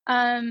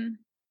Um,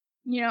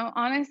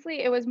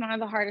 Honestly, it was one of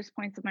the hardest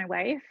points of my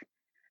life.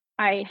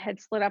 I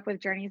had split up with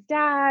Journey's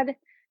dad.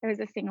 I was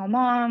a single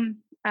mom.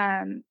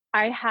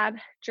 I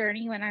had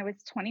Journey when I was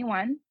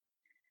 21.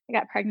 I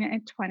got pregnant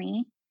at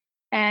 20,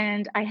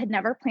 and I had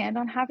never planned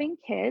on having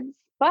kids.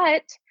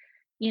 But,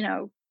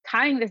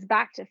 tying this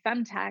back to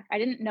femtech, I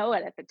didn't know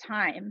it at the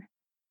time,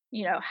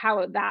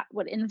 how that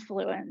would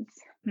influence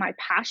my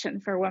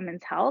passion for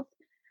women's health.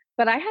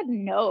 But I had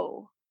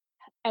no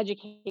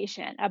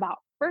education about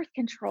birth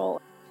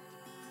control.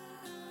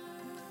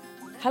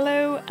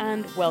 Hello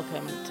and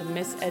welcome to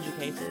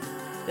Miseducated,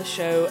 the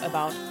show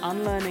about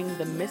unlearning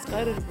the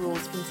misguided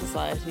rules from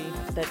society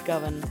that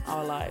govern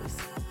our lives.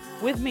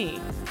 With me,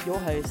 your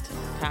host,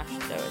 Tash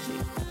Doherty.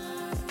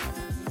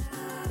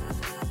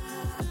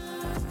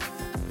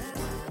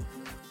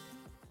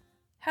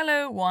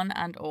 Hello, one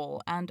and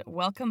all, and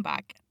welcome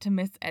back to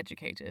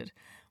Miseducated.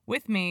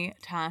 With me,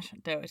 Tash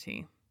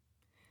Doherty.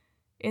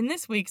 In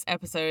this week's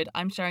episode,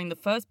 I'm sharing the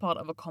first part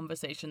of a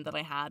conversation that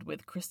I had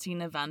with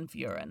Christina Van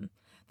Vuren,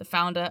 the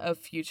founder of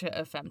Future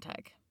of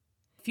Femtech.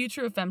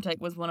 Future of Femtech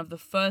was one of the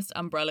first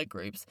umbrella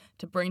groups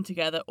to bring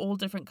together all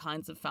different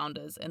kinds of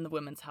founders in the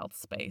women's health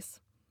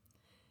space.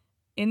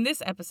 In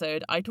this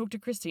episode, I talked to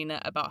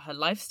Christina about her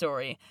life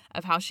story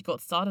of how she got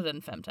started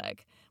in femtech,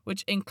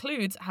 which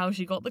includes how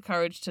she got the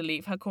courage to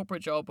leave her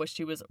corporate job where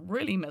she was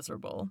really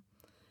miserable.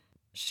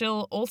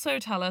 She'll also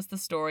tell us the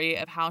story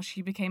of how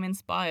she became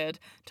inspired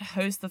to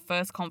host the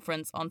first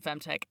conference on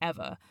femtech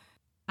ever,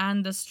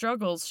 and the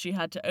struggles she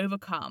had to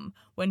overcome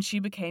when she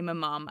became a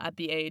mum at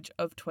the age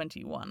of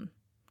 21.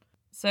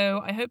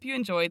 So I hope you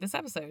enjoy this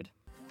episode.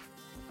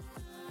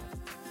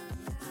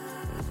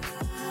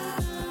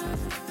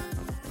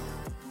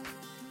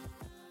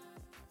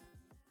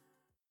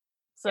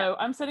 So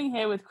I'm sitting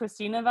here with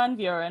Christina Van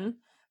Vuren,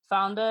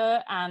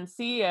 founder and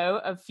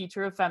CEO of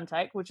Future of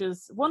Femtech, which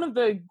is one of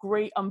the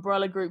great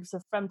umbrella groups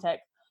of femtech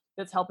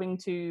that's helping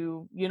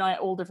to unite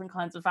all different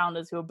kinds of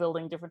founders who are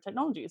building different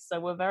technologies. So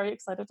we're very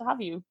excited to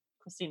have you,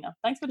 Christina.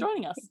 Thanks for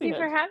joining us. Thank you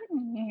for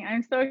having me.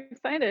 I'm so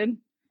excited.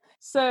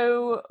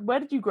 So where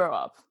did you grow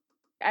up?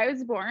 I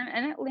was born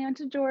in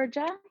Atlanta,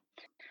 Georgia.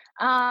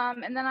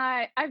 And then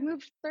I've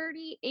moved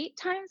 38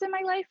 times in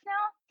my life now.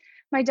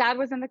 My dad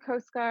was in the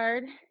Coast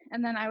Guard,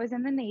 and then I was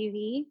in the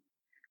Navy.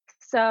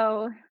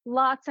 So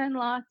lots and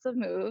lots of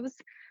moves.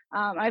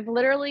 I've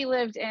literally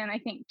lived in, I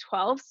think,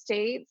 12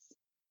 states.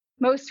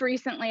 Most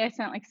recently, I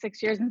spent like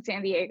 6 years in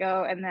San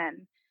Diego and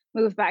then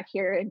moved back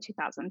here in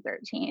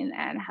 2013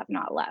 and have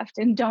not left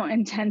and don't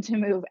intend to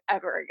move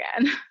ever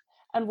again.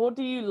 And what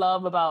do you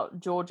love about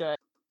Georgia?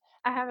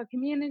 I have a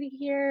community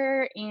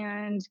here,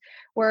 and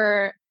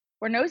we're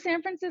we're no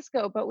San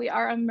Francisco, but we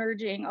are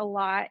emerging a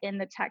lot in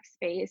the tech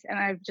space, and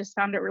I've just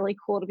found it really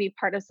cool to be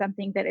part of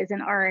something that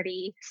isn't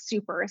already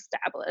super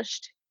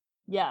established.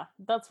 Yeah,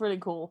 that's really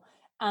cool.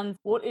 And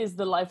what is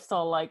the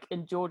lifestyle like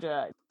in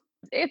Georgia?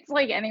 It's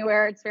like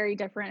anywhere, it's very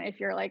different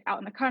if you're like out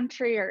in the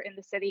country or in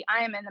the city.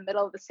 I am in the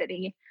middle of the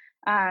city.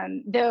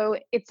 Though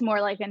it's more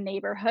like a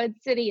neighborhood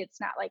city. It's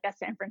not like a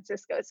San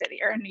Francisco city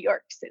or a New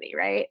York City,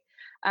 right?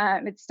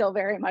 It's still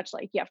very much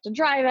like you have to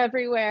drive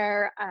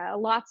everywhere.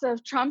 Lots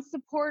of Trump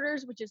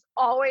supporters, which is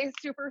always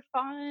super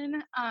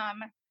fun.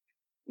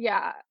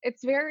 Yeah,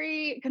 it's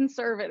very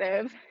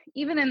conservative,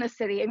 even in the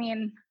city. I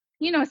mean,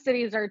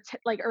 cities are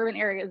like urban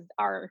areas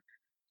are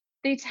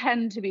they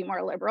tend to be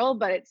more liberal,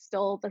 but it's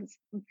still the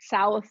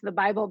South, the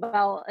Bible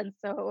Belt, and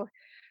so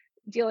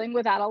dealing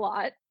with that a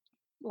lot.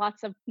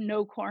 Lots of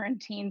no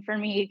quarantine for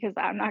me because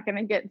I'm not going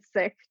to get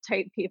sick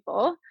type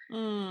people.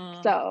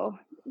 Mm. So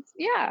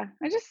yeah,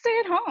 I just stay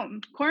at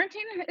home.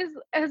 Quarantine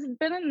has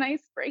been a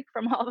nice break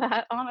from all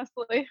that,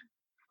 honestly.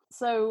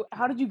 So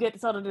how did you get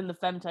started in the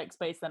femtech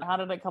space then? How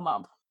did it come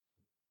up?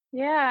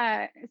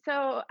 Yeah.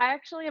 So I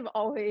actually have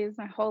always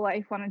my whole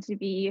life wanted to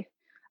be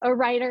a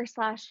writer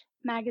slash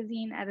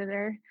magazine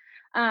editor.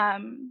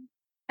 Um,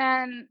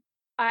 and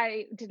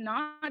I did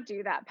not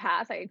do that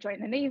path. I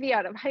joined the Navy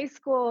out of high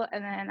school,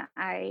 and then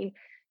I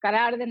got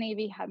out of the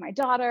Navy, had my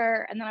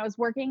daughter, and then I was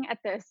working at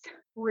this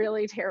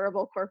really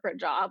terrible corporate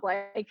job,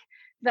 like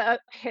the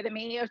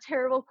epitome of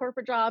terrible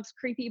corporate jobs,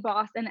 creepy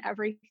boss and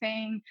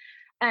everything.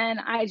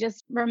 And I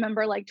just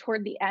remember like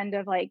toward the end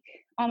of like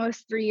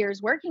almost 3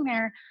 years working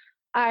there,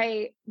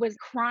 I was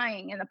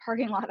crying in the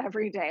parking lot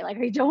every day. Like,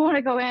 I don't want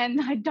to go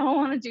in. I don't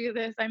want to do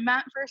this. I'm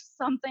meant for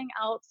something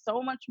else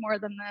so much more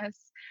than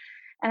this.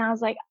 And I was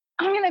like,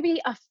 I'm going to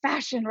be a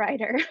fashion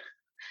writer.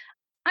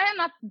 I am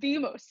not the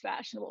most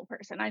fashionable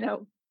person. I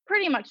know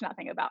pretty much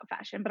nothing about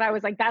fashion, but I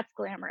was like, that's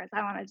glamorous.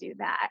 I want to do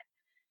that.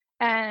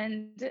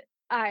 And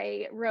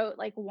I wrote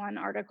like one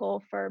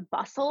article for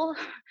Bustle.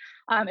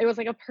 It was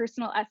like a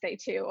personal essay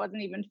too. It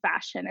wasn't even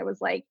fashion. It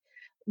was like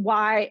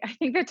why I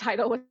think the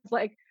title was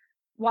like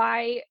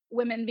why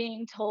women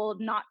being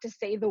told not to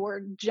say the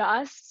word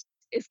just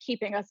is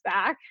keeping us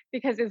back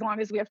because as long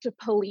as we have to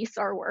police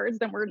our words,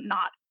 then we're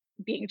not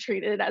being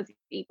treated as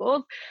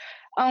equals.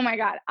 Oh my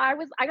God. I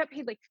got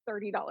paid like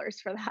 $30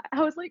 for that.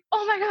 I was like,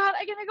 oh my God,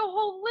 I get to go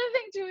whole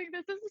living doing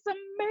this. This is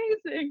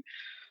amazing.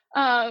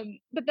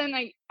 But then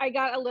I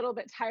got a little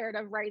bit tired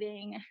of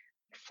writing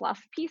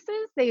fluff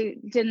pieces. They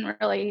didn't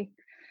really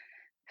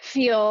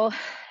feel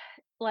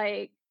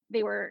like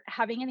they were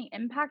having any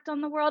impact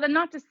on the world. And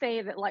not to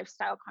say that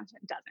lifestyle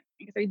content doesn't,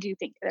 because I do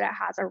think that it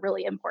has a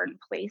really important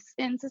place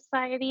in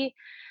society.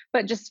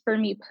 But just for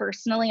me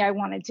personally, I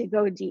wanted to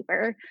go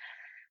deeper.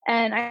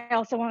 And I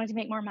also wanted to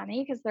make more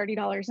money because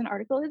 $30 an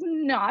article is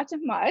not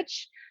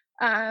much.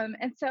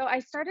 And so I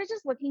started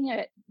just looking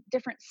at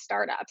different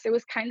startups. It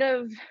was kind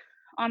of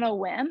on a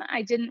whim.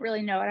 I didn't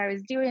really know what I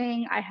was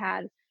doing. I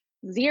had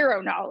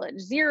zero knowledge,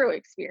 zero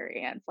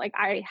experience. Like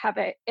I have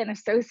an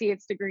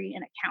associate's degree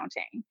in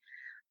accounting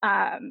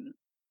um,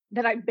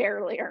 that I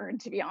barely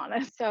earned, to be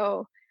honest.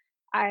 So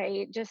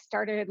I just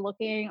started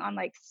looking on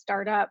like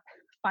startup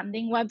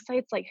funding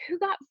websites, like who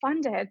got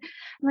funded. I'm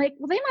like,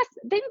 well,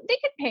 they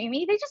could pay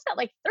me. They just got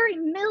like $30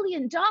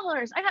 million.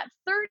 I got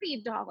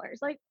 $30.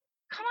 Like,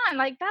 come on,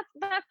 like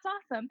that's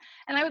awesome.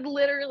 And I would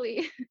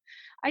literally,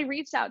 I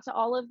reached out to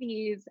all of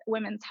these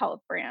women's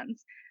health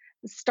brands,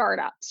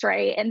 startups,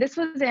 right? And this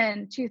was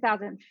in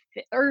 2000,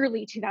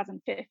 early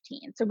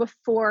 2015. So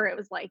before it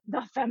was like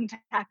the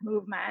femtech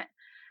movement.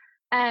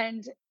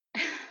 And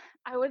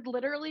I would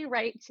literally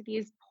write to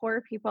these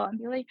poor people and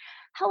be like,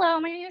 hello,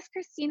 my name is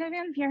Christina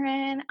Van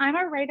Buren. I'm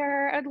a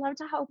writer. I'd love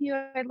to help you.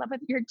 I love what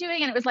you're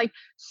doing. And it was like,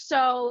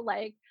 so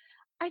like,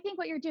 I think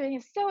what you're doing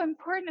is so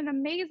important and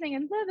amazing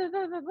and blah, blah,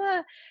 blah, blah,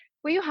 blah.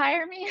 Will you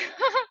hire me?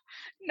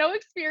 No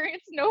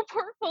experience, no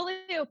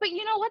portfolio. But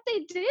you know what they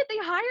did? They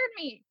hired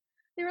me.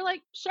 They were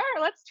like, sure,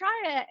 let's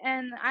try it.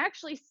 And I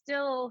actually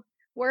still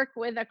work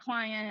with a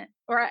client,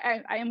 or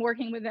I am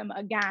working with them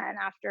again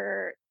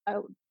after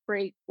a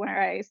break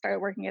where I started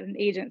working at an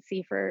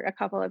agency for a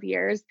couple of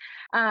years.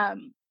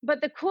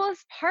 But the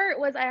coolest part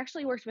was I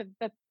actually worked with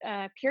the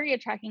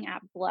period tracking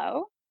app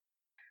Glow.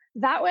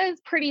 That was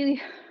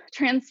pretty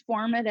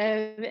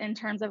transformative in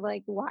terms of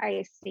like why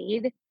I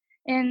stayed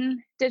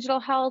in digital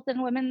health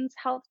and women's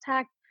health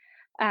tech.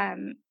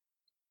 Um,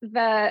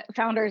 the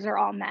founders are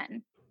all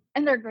men,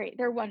 and they're great.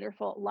 They're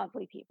wonderful,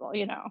 lovely people,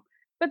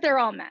 but they're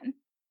all men.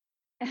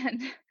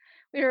 And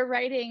we were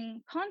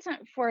writing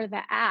content for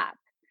the app,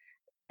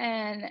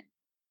 and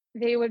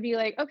they would be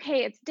like,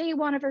 okay, it's day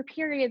one of her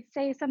period.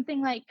 Say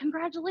something like,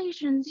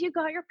 congratulations, you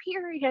got your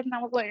period. And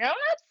I was like, I'm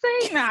not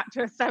saying that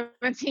to a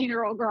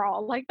 17-year-old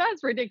girl. Like,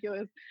 that's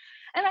ridiculous.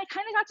 And I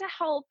kind of got to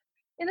help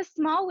in a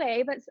small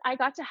way, but I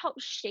got to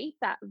help shape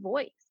that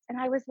voice. And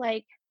I was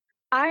like,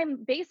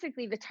 I'm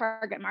basically the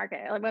target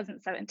market. I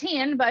wasn't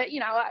 17, but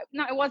it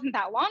wasn't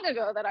that long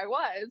ago that I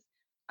was.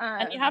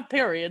 And you have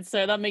periods,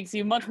 so that makes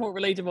you much more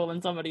relatable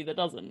than somebody that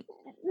doesn't.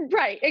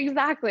 Right,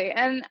 exactly.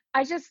 And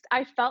I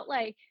felt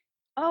like,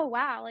 oh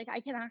wow, like I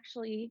can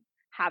actually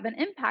have an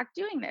impact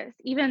doing this,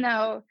 even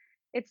though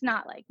it's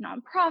not like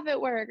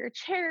nonprofit work or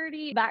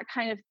charity, that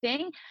kind of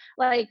thing.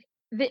 Like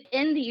the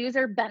end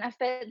user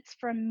benefits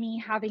from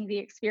me having the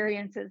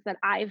experiences that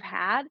I've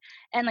had.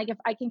 And like if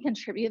I can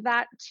contribute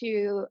that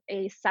to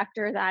a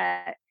sector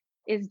that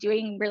is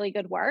doing really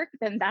good work,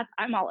 then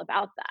I'm all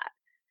about that.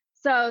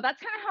 So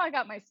that's kind of how I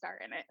got my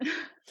start in it.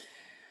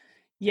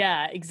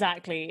 Yeah,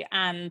 exactly.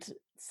 And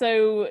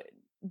so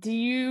do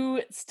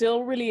you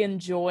still really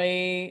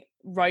enjoy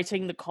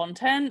writing the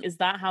content? Is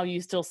that how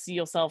you still see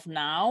yourself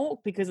now?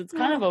 Because it's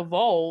kind of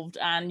evolved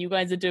and you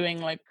guys are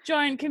doing like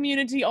giant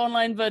community,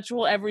 online,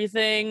 virtual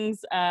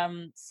everything's.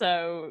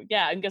 So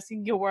yeah, I'm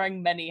guessing you're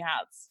wearing many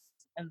hats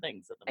and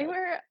things at the I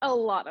moment. wear a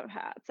lot of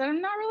hats, and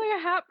I'm not really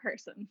a hat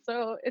person,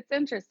 so it's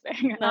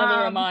interesting.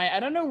 Neither am I.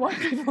 I don't know why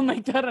people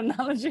make that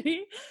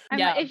analogy. And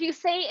Yeah. if you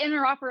say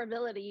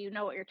interoperability, you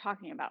know what you're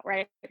talking about,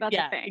 right? That's a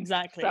Yeah, thing.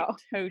 exactly. So,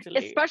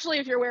 Totally. especially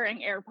if you're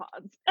wearing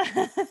AirPods,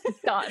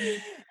 done.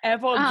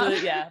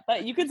 AirPods, yeah,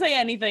 but you can say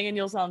anything and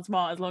you'll sound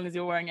smart as long as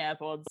you're wearing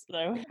AirPods.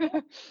 So,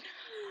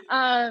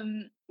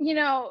 you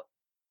know,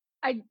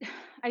 I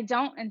I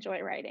don't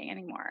enjoy writing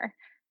anymore.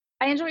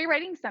 I enjoy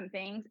writing some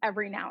things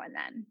every now and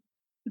then.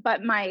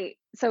 But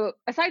so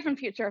aside from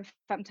Future of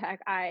Femtech,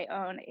 I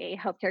own a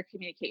healthcare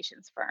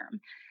communications firm.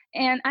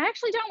 And I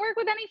actually don't work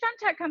with any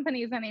femtech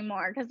companies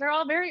anymore because they're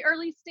all very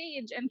early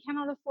stage and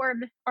cannot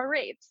afford our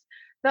rates.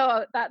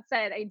 Though that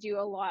said, I do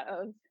a lot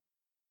of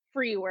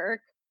free work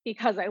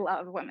because I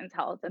love women's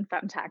health and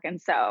femtech. And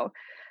so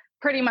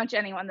pretty much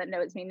anyone that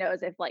knows me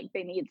knows if like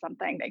they need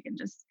something, they can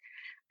just,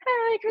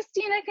 hi,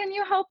 Christina, can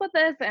you help with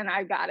this? And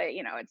I've got it,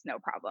 it's no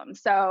problem.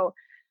 So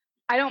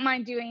I don't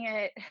mind doing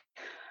it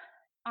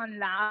on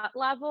that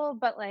level,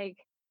 but like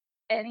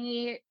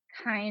any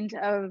kind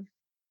of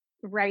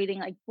writing,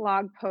 like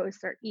blog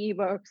posts or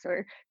ebooks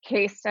or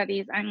case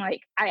studies, I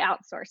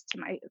outsource to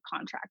my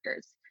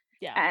contractors.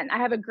 yeah. And I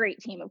have a great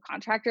team of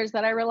contractors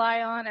that I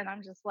rely on. And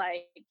I'm just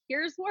like,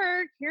 here's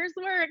work,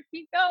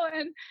 keep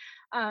going.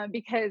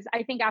 Because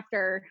I think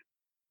after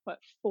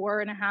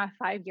 4.5,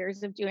 5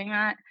 years of doing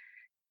that,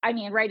 I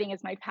mean, writing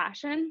is my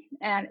passion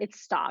and it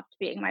stopped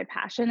being my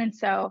passion. And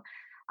so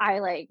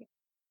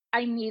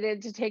I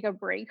needed to take a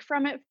break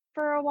from it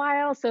for a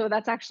while. So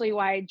that's actually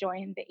why I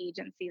joined the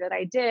agency that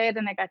I did.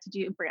 And I got to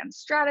do brand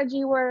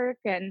strategy work.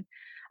 And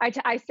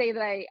I say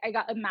that I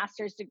got a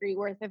master's degree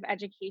worth of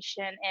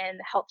education in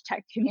health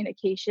tech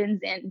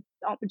communications in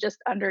just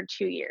under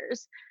 2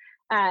 years.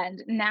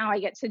 And now I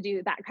get to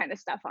do that kind of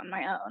stuff on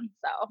my own.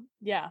 So,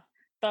 Yeah,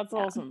 that's yeah.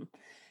 awesome.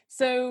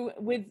 So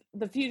with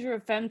the future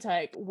of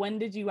femtech, when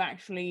did you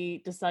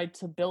actually decide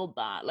to build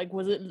that? Like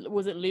was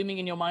it looming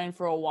in your mind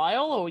for a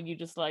while, or were you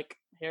just like,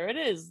 here it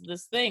is,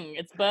 this thing,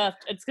 it's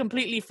birthed, it's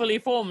completely fully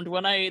formed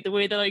when the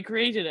way that I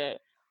created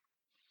it?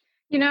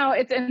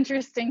 It's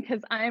interesting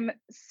because I'm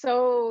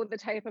so the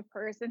type of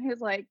person who's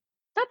like,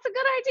 that's a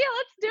good idea.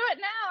 Let's do it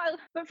now.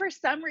 But for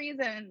some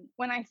reason,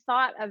 when I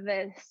thought of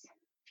this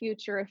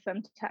future of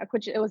femtech,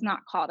 which it was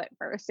not called at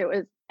first,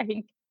 I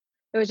think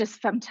it was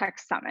just Femtech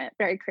Summit,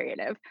 very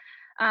creative.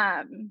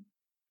 Um,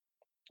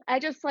 I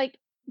just like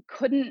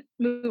couldn't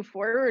move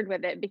forward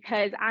with it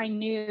because I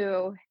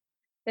knew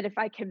that if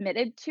I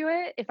committed to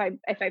it, if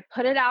I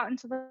put it out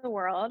into the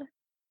world,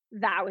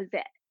 that was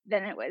it.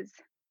 Then it was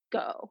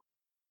go.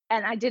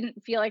 And I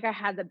didn't feel like I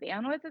had the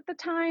bandwidth at the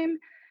time.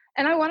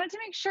 And I wanted to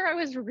make sure I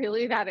was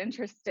really that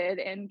interested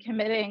in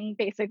committing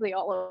basically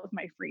all of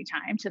my free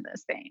time to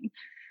this thing.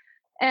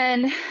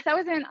 And that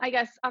was in, I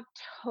guess,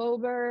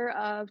 October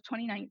of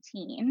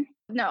 2019.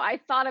 No, I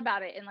thought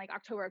about it in like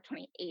October of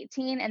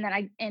 2018. And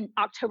then in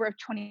October of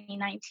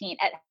 2019.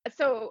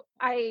 So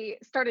I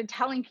started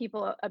telling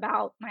people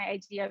about my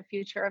idea of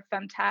future of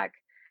femtech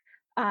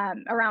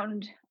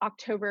around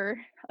October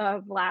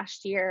of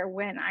last year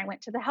when I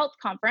went to the health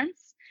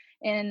conference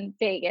in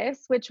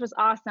Vegas, which was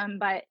awesome.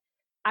 But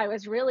I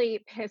was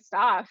really pissed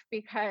off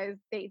because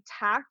they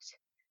tacked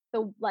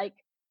the like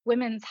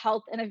women's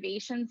health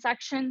innovation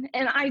section.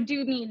 And I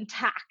do mean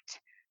tacked,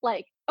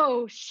 like,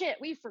 oh shit,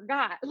 we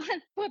forgot.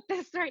 Let's put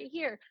this right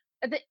here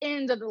at the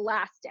end of the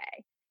last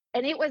day.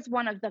 And it was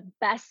one of the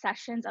best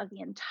sessions of the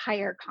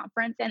entire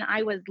conference. And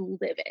I was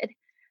livid.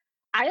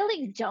 I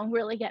like don't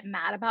really get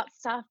mad about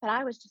stuff, but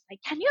I was just like,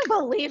 can you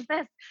believe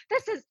this?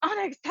 This is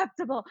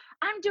unacceptable.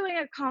 I'm doing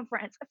a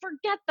conference.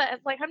 Forget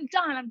this. Like, I'm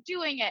done. I'm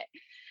doing it.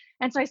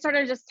 And so I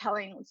started just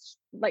telling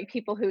like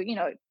people who,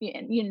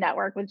 you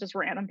network with just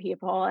random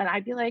people. And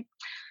I'd be like,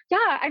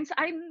 yeah, I'm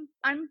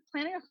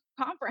planning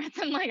a conference.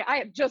 And like, I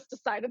had just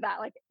decided that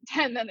like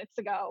 10 minutes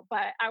ago,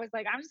 but I was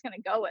like, I'm just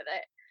going to go with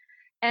it.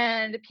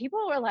 And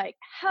people were like,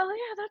 hell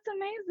yeah, that's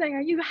amazing.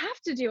 Or you have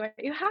to do it.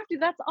 You have to.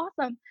 That's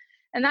awesome.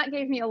 And that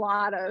gave me a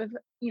lot of,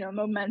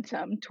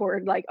 momentum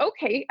toward like,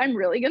 okay, I'm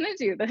really going to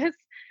do this.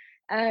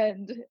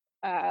 And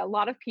a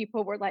lot of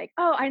people were like,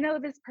 oh, I know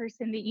this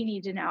person that you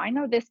need to know. I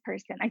know this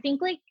person. I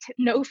think like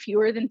no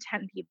fewer than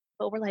 10 people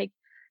were like,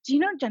 do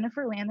you know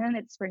Jennifer Landon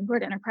at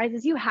Springboard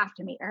Enterprises? You have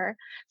to meet her.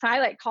 So I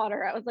like called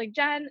her. I was like,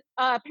 Jen,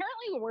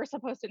 apparently we're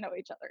supposed to know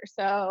each other.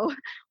 So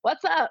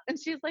what's up? And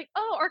she's like,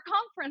 oh, our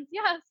conference.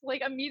 Yes.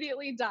 Like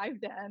immediately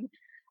dived in.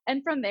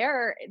 And from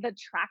there, the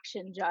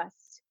traction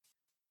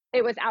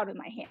it was out of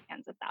my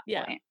hands at that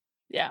Yeah. point.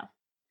 Yeah.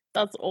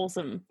 That's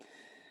awesome.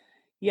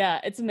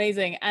 Yeah, it's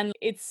amazing. And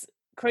it's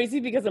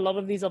crazy because a lot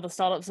of these other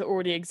startups are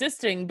already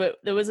existing, but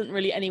there wasn't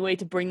really any way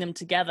to bring them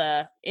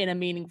together in a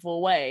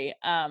meaningful way.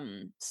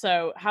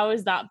 So how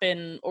has that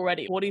been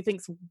already? What do you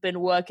think's been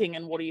working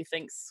and what do you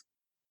think's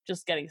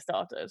just getting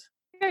started?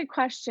 Good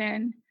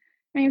question.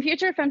 I mean,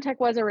 Future Femtech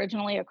was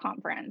originally a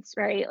conference,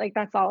 right? Like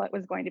that's all it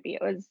was going to be.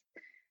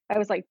 I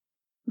was like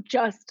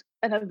just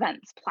an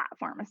events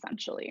platform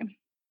essentially.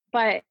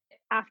 But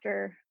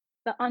after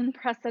the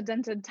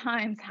unprecedented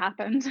times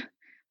happened,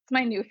 it's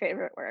my new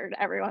favorite word.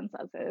 Everyone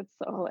says it. It's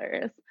so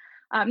hilarious.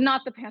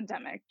 Not the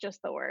pandemic,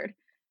 just the word.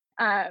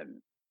 Um,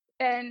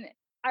 and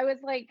I was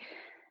like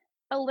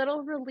a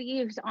little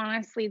relieved,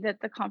 honestly,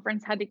 that the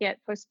conference had to get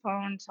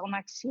postponed till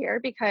next year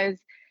because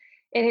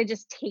it had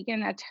just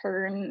taken a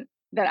turn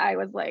that I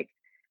was like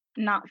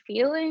not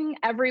feeling.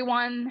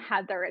 Everyone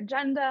had their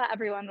agenda.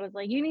 Everyone was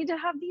like, you need to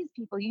have these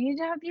people. You need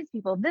to have these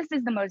people. This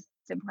is the most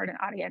important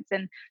audience.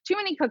 And too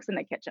many cooks in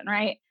the kitchen,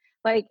 right?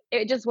 Like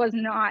it just was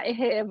not, it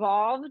had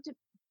evolved,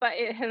 but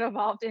it had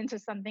evolved into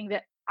something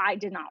that I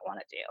did not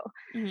want to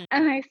do. Mhm.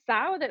 And I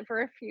sat with it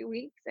for a few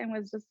weeks and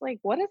was just like,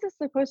 what is this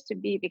supposed to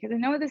be? Because I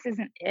know this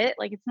isn't it.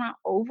 Like it's not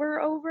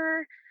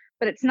over,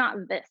 but it's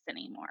not this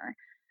anymore.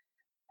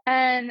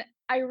 And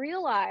I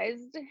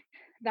realized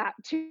that,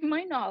 to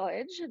my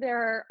knowledge,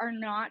 there are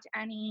not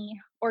any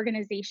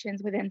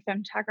organizations within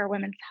femtech or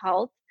women's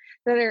health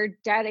that are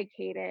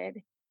dedicated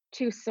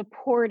to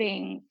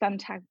supporting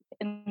femtech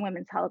and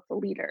women's health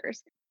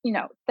leaders.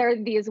 There are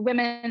these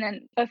women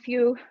and a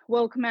few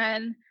woke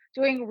men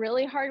doing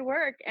really hard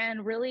work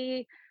and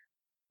really,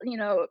 you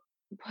know,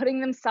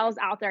 putting themselves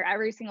out there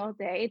every single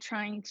day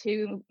trying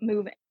to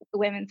move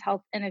women's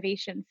health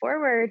innovation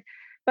forward,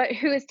 but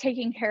who is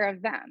taking care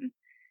of them?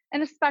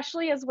 And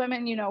especially as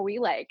women, we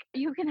like,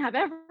 you can have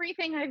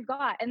everything I've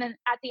got. And then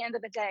at the end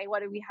of the day,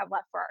 what do we have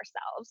left for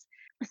ourselves?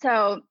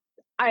 So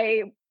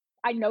I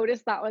I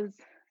noticed that was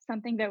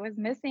something that was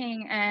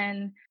missing.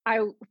 And I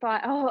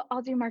thought, oh,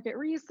 I'll do market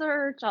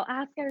research, I'll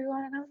ask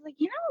everyone. And I was like,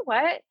 you know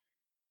what?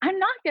 I'm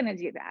not going to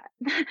do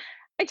that.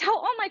 I tell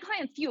all my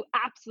clients, you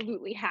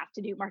absolutely have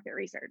to do market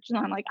research. And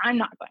I'm like, I'm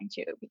not going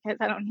to because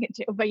I don't need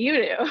to, but you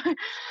do.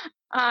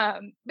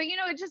 But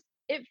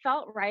it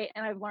felt right.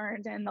 And I've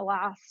learned in the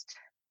last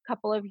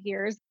couple of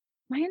years,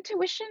 my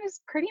intuition is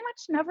pretty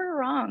much never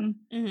wrong.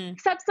 Hmm.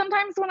 Except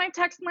sometimes when I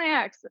text my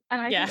ex and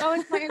I Yeah. think, oh,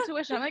 it's my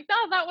intuition. I'm like,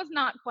 no, that was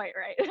not quite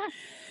right.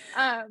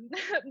 um,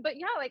 but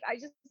yeah, like I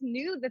just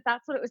knew that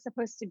that's what it was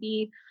supposed to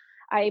be.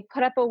 I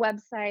put up a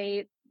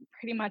website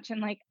pretty much in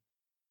like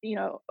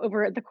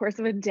over the course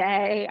of a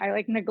day. I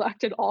like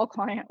neglected all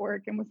client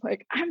work and was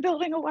like, I'm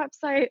building a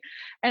website.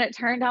 And it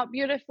turned out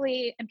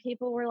beautifully. And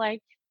people were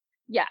like,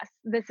 yes,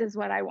 this is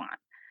what I want.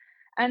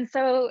 And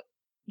so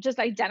just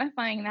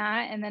identifying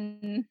that and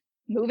then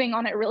moving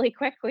on it really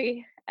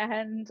quickly.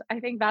 And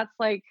I think that's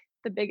like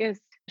the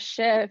biggest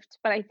shift.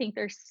 But I think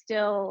there's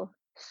still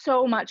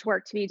so much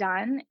work to be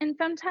done in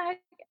femtech.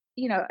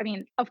 I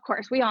mean, of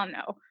course, we all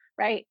know,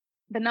 right?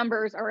 The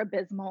numbers are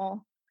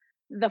abysmal.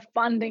 The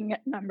funding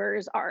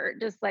numbers are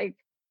just like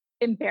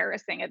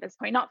embarrassing at this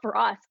point, not for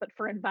us, but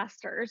for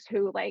investors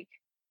who like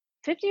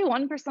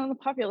 51% of the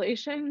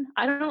population.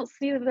 I don't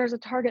see that there's a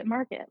target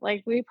market.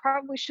 Like, we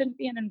probably shouldn't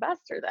be an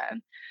investor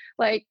then.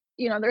 Like,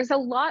 there's a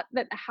lot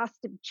that has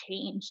to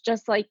change,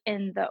 just like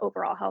in the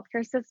overall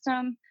healthcare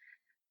system.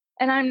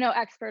 And I'm no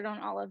expert on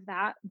all of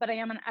that, but I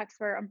am an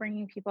expert on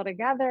bringing people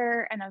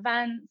together and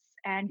events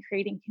and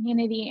creating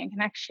community and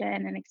connection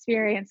and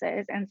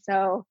experiences. And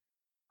so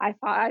I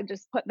thought I'd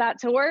just put that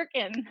to work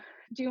and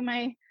do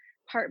my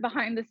part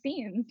behind the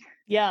scenes.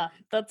 Yeah,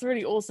 that's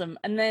really awesome.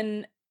 And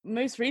then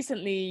most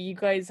recently, you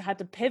guys had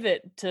to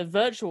pivot to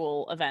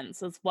virtual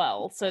events as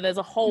well. So there's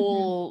a Mhm.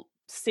 whole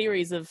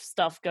series of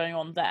stuff going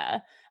on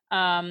there.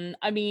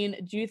 I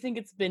mean, do you think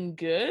it's been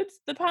good,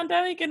 the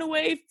pandemic, in a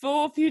way,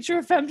 for future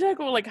of femtech,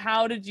 or like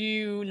how did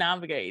you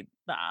navigate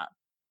that?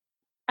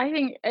 I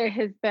think it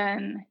has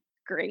been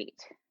great.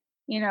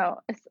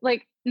 It's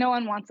like no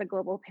one wants a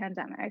global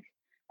pandemic.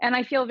 And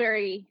I feel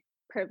very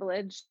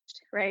privileged,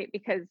 right?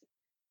 Because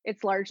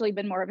it's largely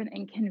been more of an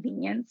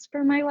inconvenience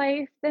for my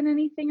life than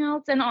anything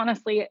else. And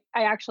honestly,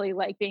 I actually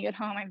like being at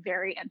home. I'm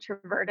very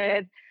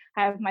introverted.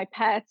 I have my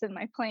pets and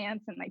my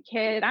plants and my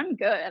kid. I'm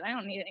good. I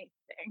don't need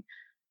anything.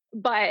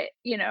 But,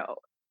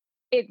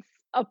 it's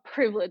a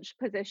privileged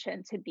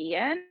position to be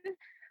in.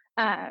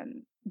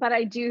 But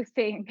I do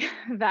think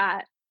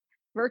that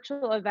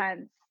virtual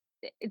events,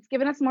 it's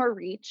given us more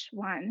reach,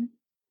 one,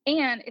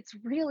 and it's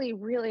really,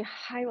 really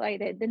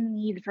highlighted the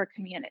need for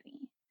community.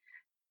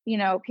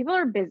 People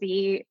are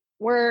busy,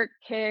 work,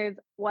 kids,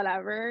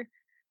 whatever,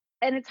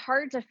 and it's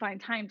hard to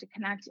find time to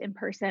connect in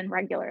person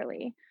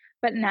regularly.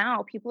 But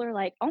now people are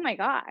like, oh my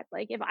God,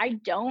 like if I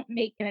don't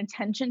make an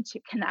intention to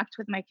connect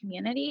with my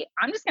community,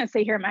 I'm just going to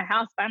sit here in my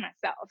house by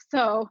myself.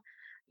 So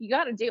you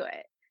got to do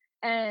it.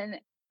 And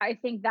I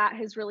think that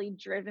has really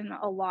driven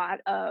a lot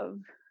of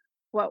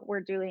what we're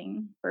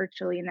doing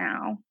virtually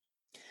now.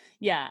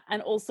 Yeah,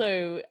 and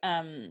also,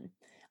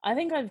 I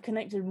think I've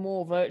connected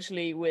more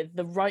virtually with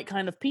the right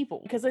kind of people,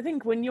 because I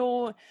think when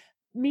you're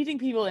meeting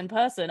people in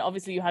person,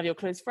 obviously you have your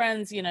close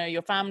friends,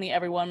 your family,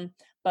 everyone,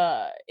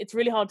 but it's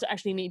really hard to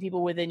actually meet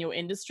people within your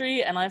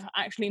industry. And I've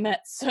actually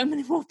met so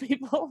many more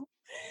people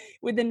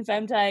within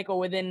femtech,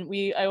 or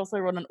I also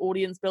run an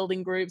audience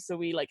building group, so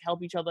we like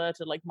help each other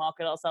to like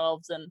market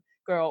ourselves and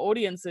grow our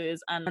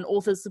audiences, and an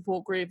authors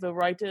support group for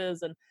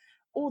writers, and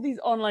all these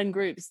online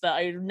groups that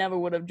I never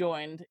would have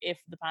joined if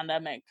the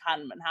pandemic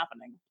hadn't been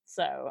happening.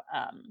 So,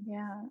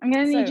 Yeah. I'm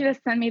going to need so you to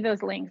send me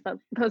those links. Those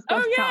both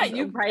oh yeah,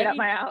 sound right I up mean,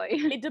 my alley.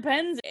 it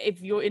depends if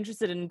you're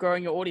interested in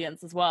growing your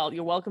audience as well.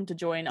 You're welcome to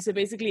join. So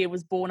basically, it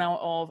was born out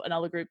of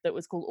another group that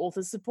was called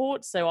Authors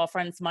Support. So our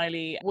friend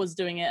Smiley was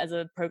doing it as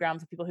a program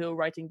for people who are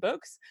writing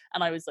books,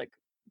 and I was like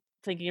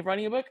thinking of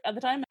writing a book at the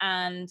time,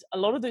 and a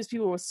lot of those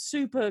people were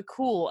super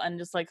cool and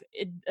just like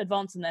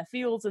advanced in their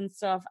fields and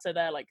stuff. So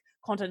they're like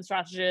content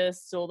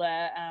strategists, or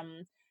they're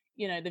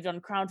they've done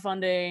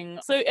crowdfunding.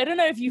 So I don't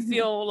know if you Mhm.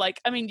 feel like,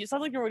 I mean, you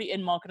sound like you're already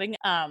in marketing,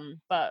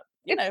 but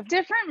It's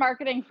different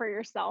marketing for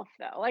yourself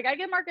though. Like I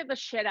can market the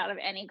shit out of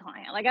any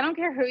client. Like I don't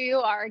care who you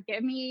are.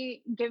 Give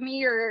me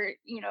your,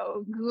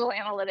 Google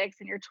Analytics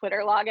and your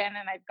Twitter login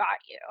and I've got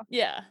you.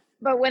 yeah.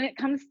 But when it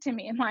comes to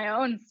me and my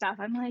own stuff,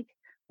 I'm like,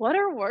 what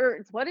are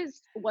words? What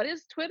is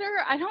Twitter?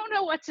 I don't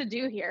know what to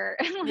do here.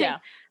 And like Yeah.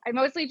 I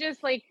mostly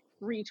just like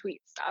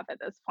retweet stuff at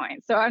this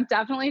point. So I'm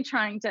definitely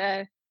trying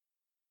to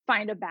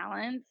find a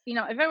balance.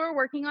 If I were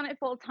working on it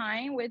full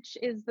time, which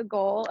is the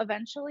goal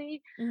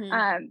eventually,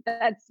 Hmm.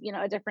 that's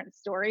a different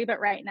story. But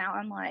right now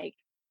I'm like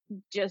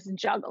just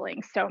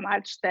juggling so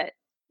much that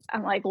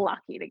I'm like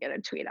lucky to get a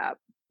tweet up.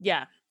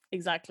 Yeah,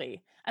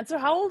 exactly. And so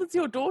how old is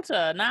your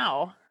daughter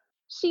now?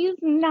 She's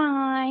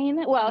 9.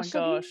 Oh Well, my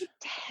she'll be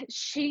gosh.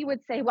 she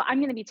would say, well, I'm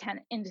going to be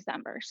 10 in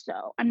December,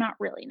 so I'm not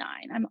really 9.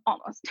 I'm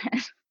almost 10.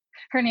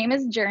 Her name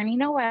is Journey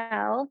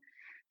Noel.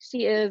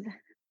 She is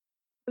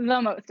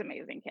the most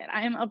amazing kid.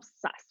 I am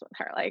obsessed with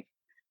her. Like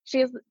she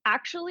is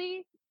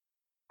actually,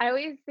 I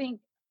always think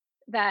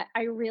that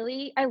I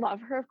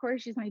love her, of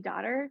course, she's my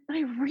daughter, but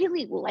I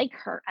really like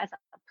her as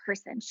a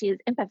person. She is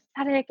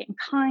empathetic and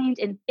kind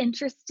and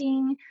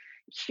interesting,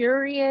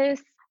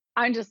 curious.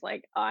 I'm just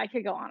like, oh, I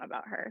could go on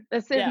about her.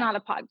 This is Yeah. not a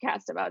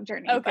podcast about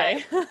Journey, but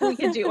Okay. we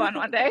could do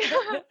one day.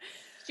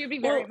 She would be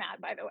very Well,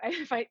 mad, by the way,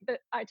 if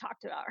I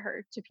talked about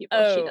her to people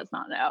she oh, does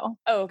not know.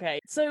 oh, okay.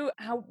 So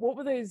what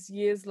were those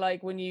years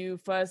like when you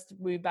first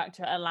moved back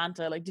to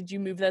Atlanta? Like, did you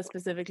move there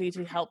specifically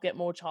to help get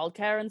more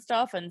childcare and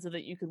stuff, and so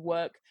that you could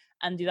work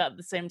and do that at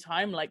the same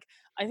time? Like,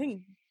 I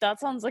think that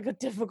sounds like a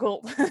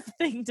difficult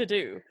thing to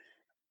do.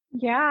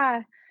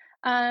 Yeah.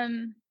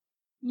 Um,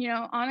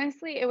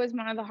 honestly, it was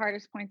one of the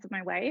hardest points of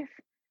my life.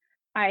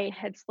 I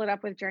had split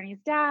up with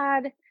Journey's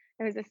dad.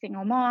 I was a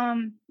single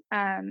mom.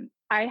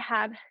 I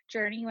had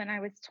Journey when I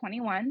was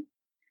 21.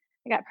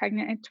 I got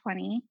pregnant at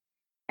 20,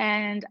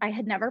 and I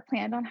had never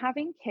planned on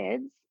having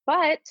kids.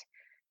 But,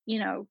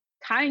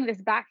 tying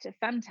this back to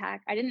femtech,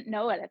 I didn't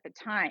know it at the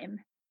time,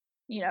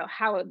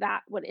 how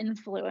that would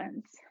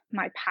influence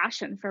my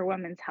passion for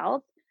women's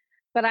health.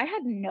 But I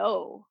had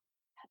no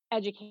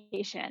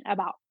education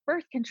about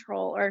birth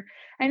control, or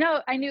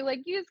I knew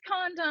like use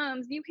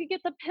condoms, you could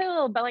get the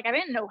pill, but like I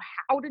didn't know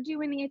how to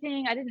do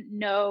anything. I didn't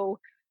know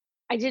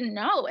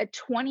at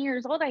 20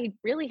 years old. I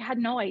really had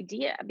no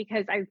idea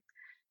because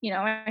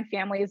my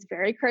family is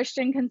very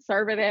Christian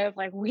conservative.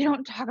 Like we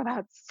don't talk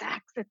about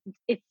sex.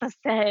 It's a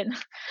sin,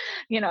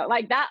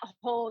 like that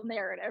whole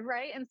narrative,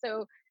 right? And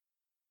so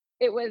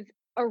it was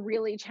a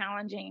really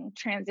challenging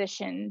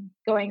transition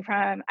going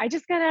from I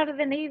just got out of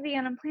the Navy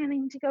and I'm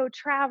planning to go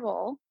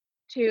travel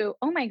to,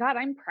 oh my God,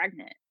 I'm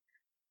pregnant.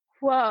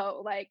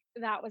 Whoa, like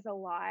that was a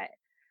lot.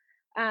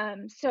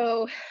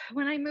 So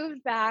when I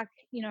moved back,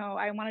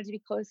 I wanted to be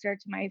closer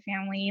to my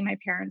family, my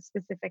parents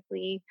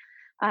specifically.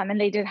 And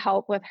they did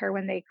help with her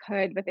when they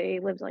could, but they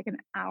lived like an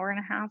hour and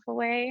a half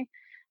away.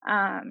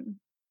 Um,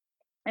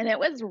 and it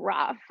was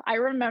rough. I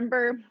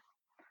remember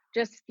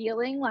just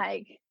feeling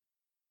like,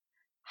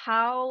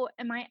 how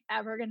am I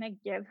ever going to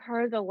give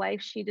her the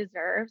life she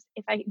deserves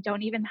if I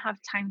don't even have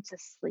time to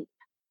sleep?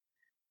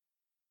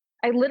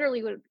 I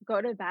literally would go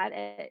to bed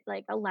at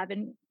like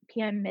 11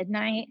 p.m.,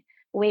 midnight,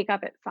 wake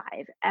up at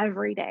 5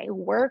 every day,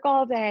 work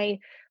all day.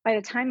 By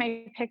the time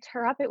I picked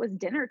her up, it was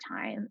dinner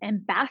time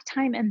and bath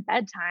time and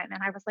bedtime.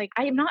 And I was like,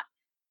 I am not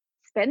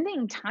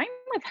spending time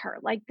with her.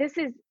 Like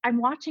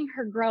I'm watching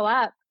her grow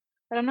up,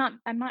 but I'm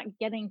not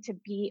getting to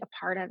be a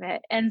part of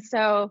it. And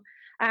so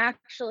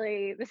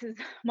this is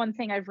one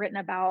thing I've written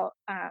about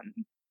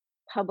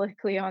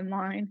publicly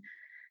online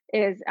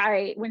is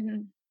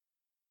when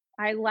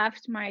I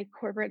left my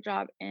corporate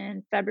job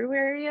in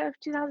February of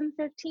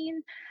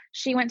 2015.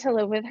 She went to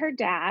live with her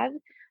dad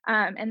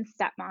and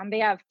stepmom. They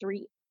have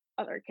three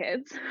other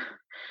kids,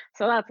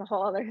 so that's a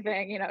whole other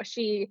thing.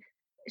 She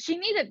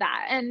needed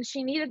that, and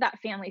she needed that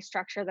family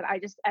structure that I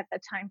just at the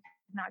time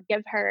could not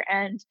give her.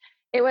 And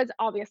it was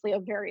obviously a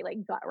very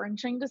like gut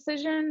wrenching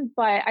decision,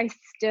 but I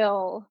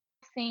still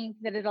think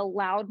that it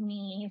allowed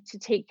me to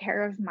take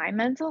care of my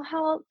mental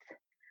health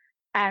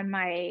and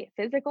my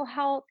physical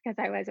health because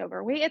I was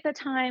overweight at the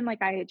time.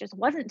 Like I just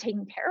wasn't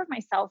taking care of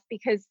myself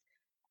because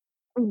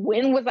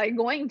when was I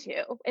going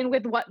to? And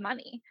with what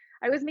money?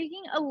 I was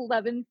making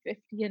 11.50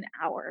 an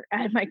hour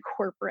at my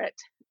corporate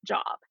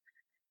job.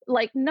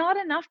 Like not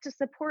enough to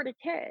support a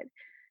kid.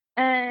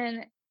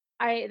 And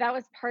I that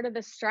was part of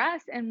the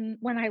stress. And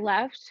when I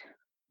left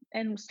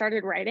and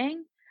started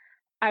writing,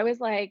 I was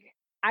like,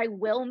 I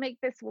will make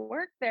this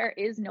work. There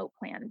is no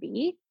plan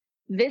B.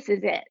 This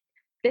is it.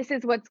 This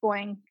is what's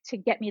going to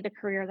get me the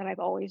career that I've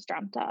always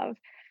dreamt of.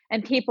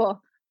 And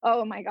people,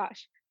 oh my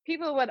gosh,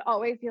 people would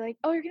always be like,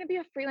 oh, you're going to be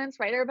a freelance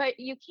writer, but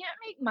you can't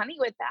make money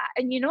with that.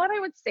 And you know what I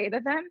would say to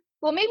them?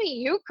 Well, maybe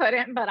you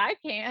couldn't, but I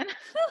can.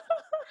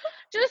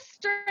 Just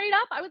straight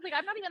up. I was like,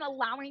 I'm not even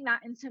allowing that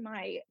into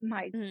my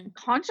Mm,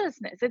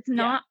 consciousness.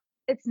 yeah,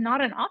 It's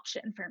not an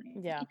option for me.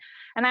 yeah.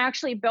 And I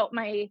actually built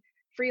my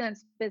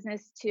freelance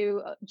business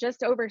to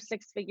just over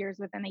six figures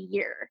within a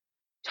year.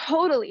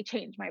 Totally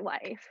changed my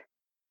life.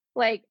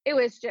 Like it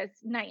was just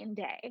night and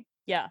day.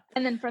 Yeah.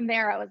 And then from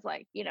there I was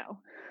like, Yeah.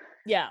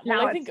 Well,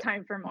 now I it's think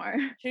time for more.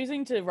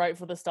 choosing to write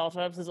for the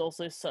startups is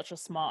also such a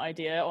smart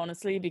idea,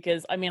 honestly,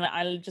 because I mean, like,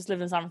 I just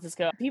live in San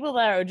Francisco. People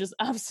there are just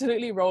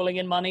absolutely rolling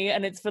in money,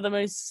 and it's for the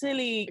most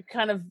silly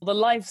kind of the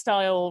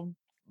lifestyle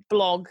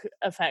blog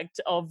effect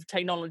of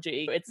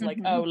technology. It's like,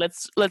 oh, Hmm.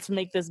 let's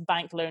make this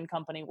bank loan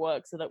company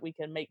work so that we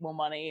can make more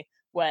money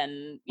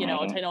when, our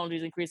Right. technology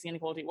is increasing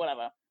inequality,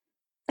 whatever.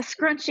 A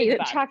scrunchie It's that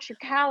bad. tracks your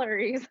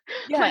calories.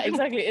 Yeah, Like,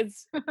 exactly.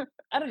 It's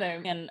I don't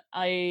know, and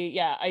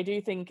I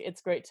do think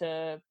it's great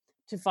to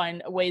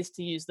find ways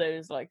to use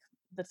those like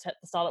the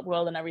startup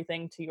world and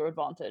everything to your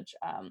advantage.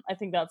 I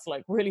think that's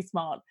like really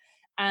smart.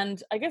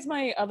 And I guess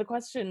my other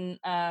question,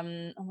 oh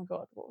my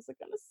god, what was I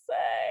gonna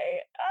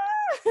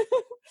say?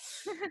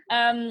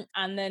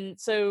 And then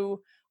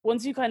so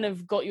once you kind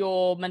of got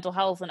your mental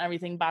health and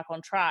everything back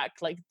on track,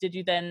 like did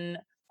you then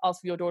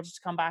ask for your daughter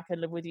to come back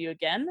and live with you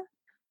again?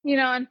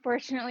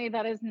 unfortunately,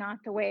 that is not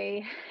the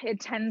way it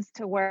tends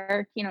to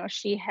work.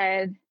 She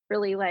had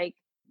really like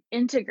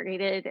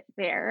integrated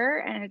there,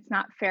 and it's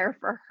not fair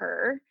for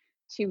her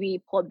to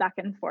be pulled back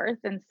and forth.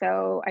 And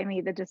so I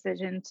made the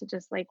decision to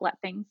just like let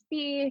things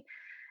be.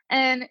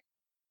 And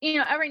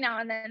every now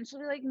and then she'll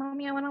be like,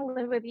 "Mommy, I want to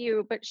live with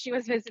you." But she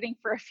was visiting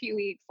for a few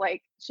weeks.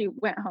 Like she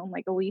went home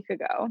like a week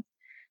ago.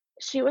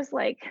 She was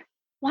like,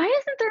 "Why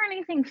isn't there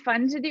anything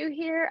fun to do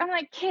here?" I'm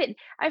like, "Kid,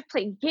 I've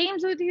played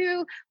games with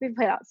you. We've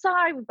played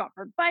outside. We've gone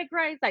for bike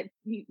rides.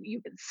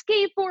 You've been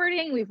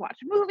skateboarding. We've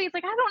watched movies.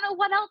 Like, I don't know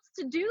what else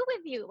to do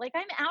with you. Like,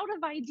 I'm out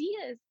of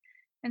ideas."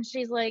 And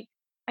she's like,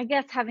 "I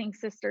guess having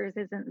sisters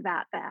isn't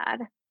that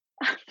bad."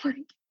 I'm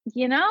like,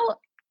 you know,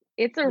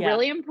 it's a Yeah.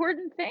 really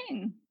important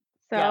thing.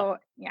 Yeah. So,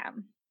 yeah,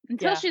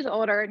 until Yeah. she's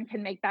older and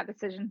can make that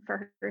decision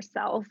for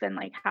herself and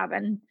like have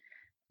an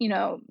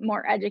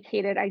more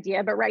educated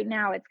idea. But right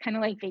now it's kind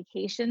of like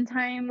vacation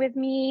time with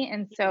me.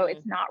 And so Mhm.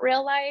 it's not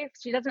real life.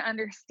 She doesn't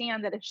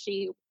understand that if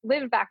she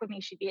lived back with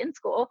me, she'd be in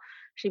school,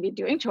 she'd be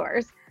doing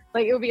chores.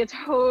 Like it would be a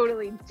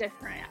totally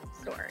different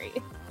story.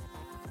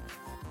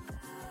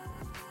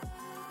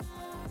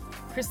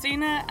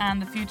 Christina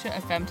and the future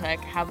of Femtech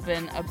have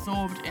been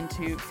absorbed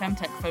into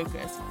Femtech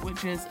Focus,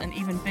 which is an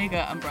even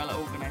bigger umbrella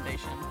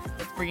organisation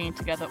that's bringing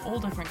together all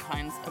different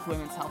kinds of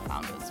women's health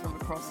founders from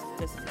across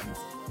disciplines.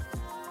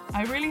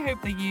 I really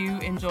hope that you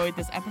enjoyed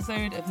this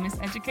episode of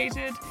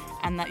Miseducated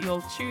and that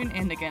you'll tune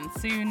in again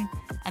soon.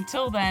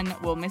 Until then,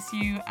 we'll miss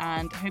you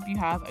and hope you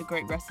have a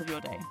great rest of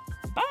your day.